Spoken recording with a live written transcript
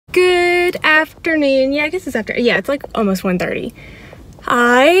afternoon. Yeah, I guess it's after. Yeah, it's like almost 1:30.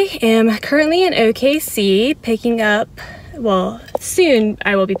 I am currently in OKC picking up, well, soon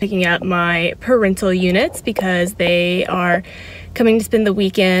I will be picking up my parental units because they are coming to spend the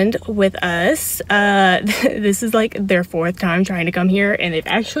weekend with us. This is like their 4th time trying to come here, and they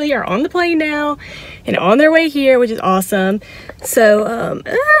actually are on the plane now and on their way here, which is awesome. So,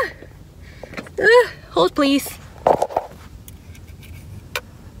 hold please.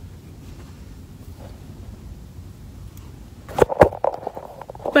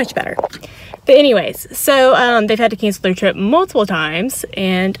 Much better. But anyways, so they've had to cancel their trip multiple times,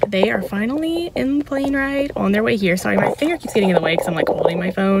 and they are finally in the plane ride on their way here. Sorry, my finger keeps getting in the way because I'm like holding my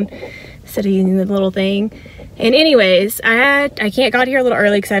phone instead of using the little thing. And anyways, I got here a little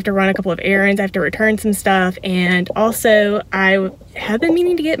early because I have to run a couple of errands. I have to return some stuff, and also I have been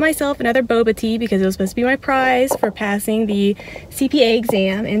meaning to get myself another boba tea because it was supposed to be my prize for passing the CPA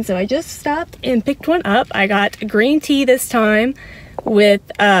exam, and so I just stopped and picked one up. I got green tea this time with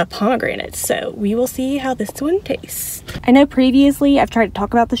pomegranates, so we will see how this one tastes. I know previously I've tried to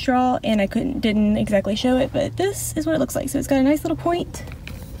talk about the straw and I didn't exactly show it, but this is what it looks like. So it's got a nice little point.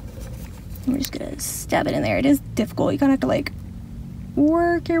 We're just gonna stab it in there. It is difficult. You kind of have to like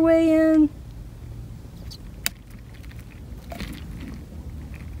work your way in.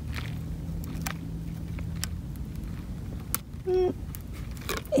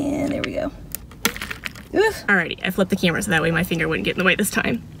 And there we go. Oof. Alrighty, I flipped the camera so that way my finger wouldn't get in the way this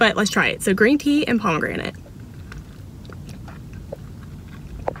time. But let's try it. So green tea and pomegranate.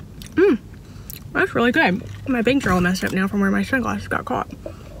 That's really good. My bangs are all messed up now from where my sunglasses got caught.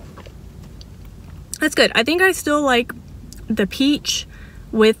 That's good. I think I still like the peach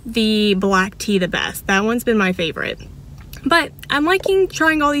with the black tea the best. That one's been my favorite. But I'm liking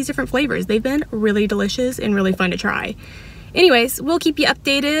trying all these different flavors. They've been really delicious and really fun to try. Anyways, we'll keep you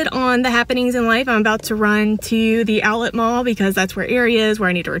updated on the happenings in life. I'm about to run to the outlet mall because that's where Aerie is, where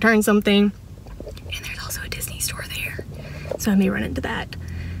I need to return something. And there's also a Disney store there, so I may run into that.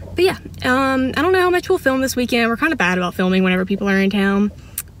 But yeah, I don't know how much we'll film this weekend. We're kind of bad about filming whenever people are in town.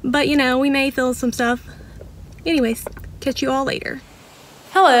 But you know, we may film some stuff. Anyways, catch you all later.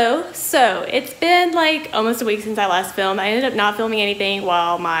 Hello, so it's been like almost a week since I last filmed. I ended up not filming anything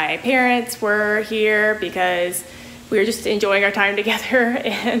while my parents were here because we were just enjoying our time together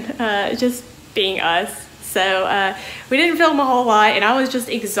and just being us. So we didn't film a whole lot, and I was just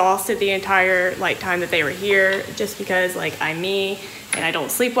exhausted the entire time that they were here, just because I'm me and I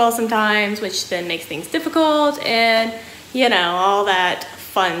don't sleep well sometimes, which then makes things difficult, and you know, all that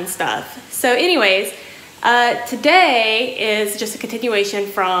fun stuff. So anyways, today is just a continuation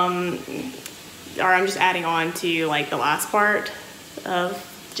from, or I'm just adding on to the last part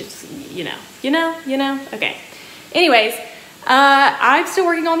of just, you know, okay. Anyways, I'm still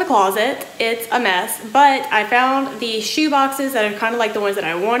working on the closet. It's a mess, but I found the shoe boxes that are kind of like the ones that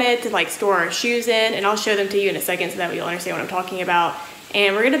I wanted to store our shoes in, and I'll show them to you in a second so that you'll understand what I'm talking about.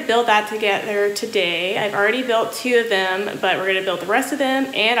 And we're gonna build that together today. I've already built 2 of them, but we're gonna build the rest of them.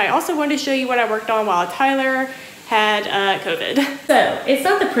 And I also wanted to show you what I worked on while Tyler had COVID. So it's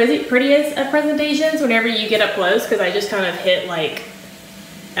not the prettiest of presentations whenever you get up close, because I just kind of hit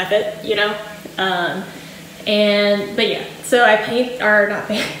F it, you know? But yeah, so I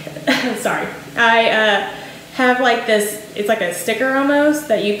sorry. I have this, it's like a sticker almost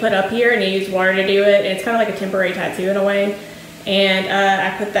that you put up here and you use water to do it. And it's kind of like a temporary tattoo in a way. And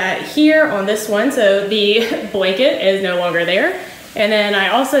I put that here on this one, so the blanket is no longer there. And then I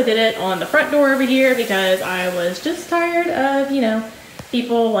also did it on the front door over here because I was just tired of, you know,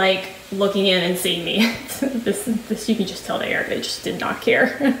 people looking in and seeing me. this you can just tell they just did not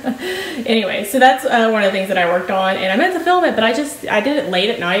care. Anyway, so that's one of the things that I worked on, and I meant to film it, but I did it late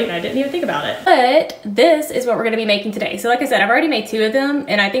at night and I didn't even think about it. But this is what we're gonna be making today. So like I said, I've already made 2 of them,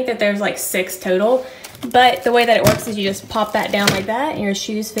 and I think that there's 6 total. But the way that it works is you just pop that down like that, and your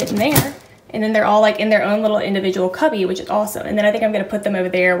shoes fit in there. And then they're all in their own little individual cubby, which is awesome. And then I think I'm gonna put them over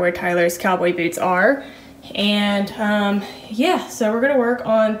there where Tyler's cowboy boots are. And yeah, so we're gonna work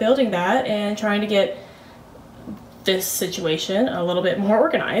on building that and trying to get this situation a little bit more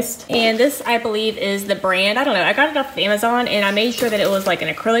organized. And this, I believe, is the brand. I don't know, I got it off of Amazon, and I made sure that it was an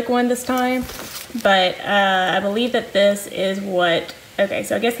acrylic one this time. But I believe that this is what, okay,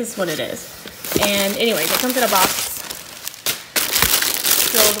 so I guess this is what it is. And anyways, it comes in a box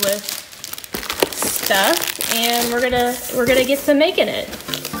filled with stuff, and we're gonna get to making it.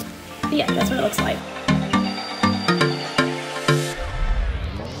 But yeah, that's what it looks like.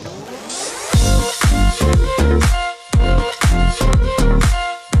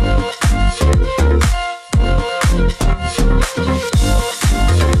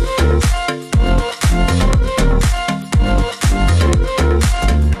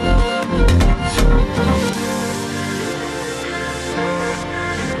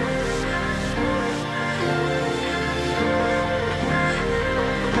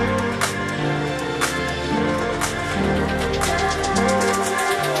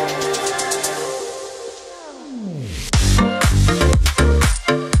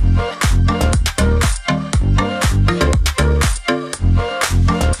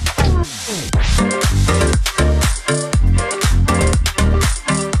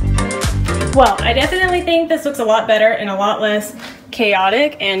 Well, I definitely think this looks a lot better and a lot less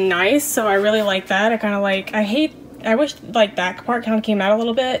chaotic and nice, so I really like that. I wish like that part kind of came out a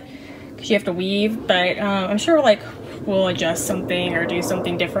little bit because you have to weave, but I'm sure like we'll adjust something or do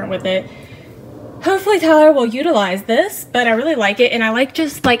something different with it. Hopefully Tyler will utilize this, but I really like it, and I like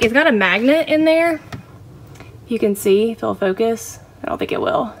just like it's got a magnet in there. You can see, if it'll focus. I don't think it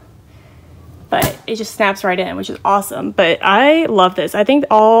will, but it just snaps right in, which is awesome. But I love this. I think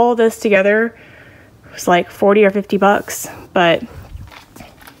all this together was like 40 or 50 bucks, but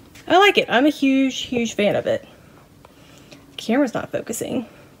I like it. I'm a huge fan of it. The camera's not focusing.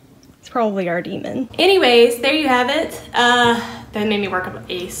 It's probably our demon. Anyways, there you have it. That made me work up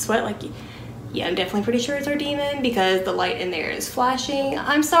a sweat. Like, yeah, I'm definitely pretty sure it's our demon because the light in there is flashing.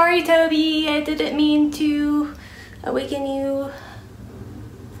 I'm sorry, Toby. I didn't mean to awaken you.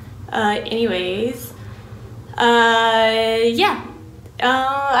 Anyways, yeah.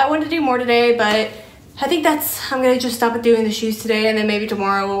 I wanted to do more today, but I think I'm gonna just stop doing the shoes today, and then maybe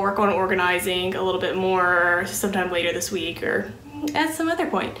tomorrow we'll work on organizing a little bit more sometime later this week or at some other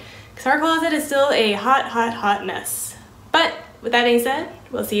point. Because our closet is still a hot mess. But with that being said,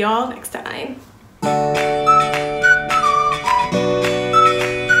 we'll see y'all next time.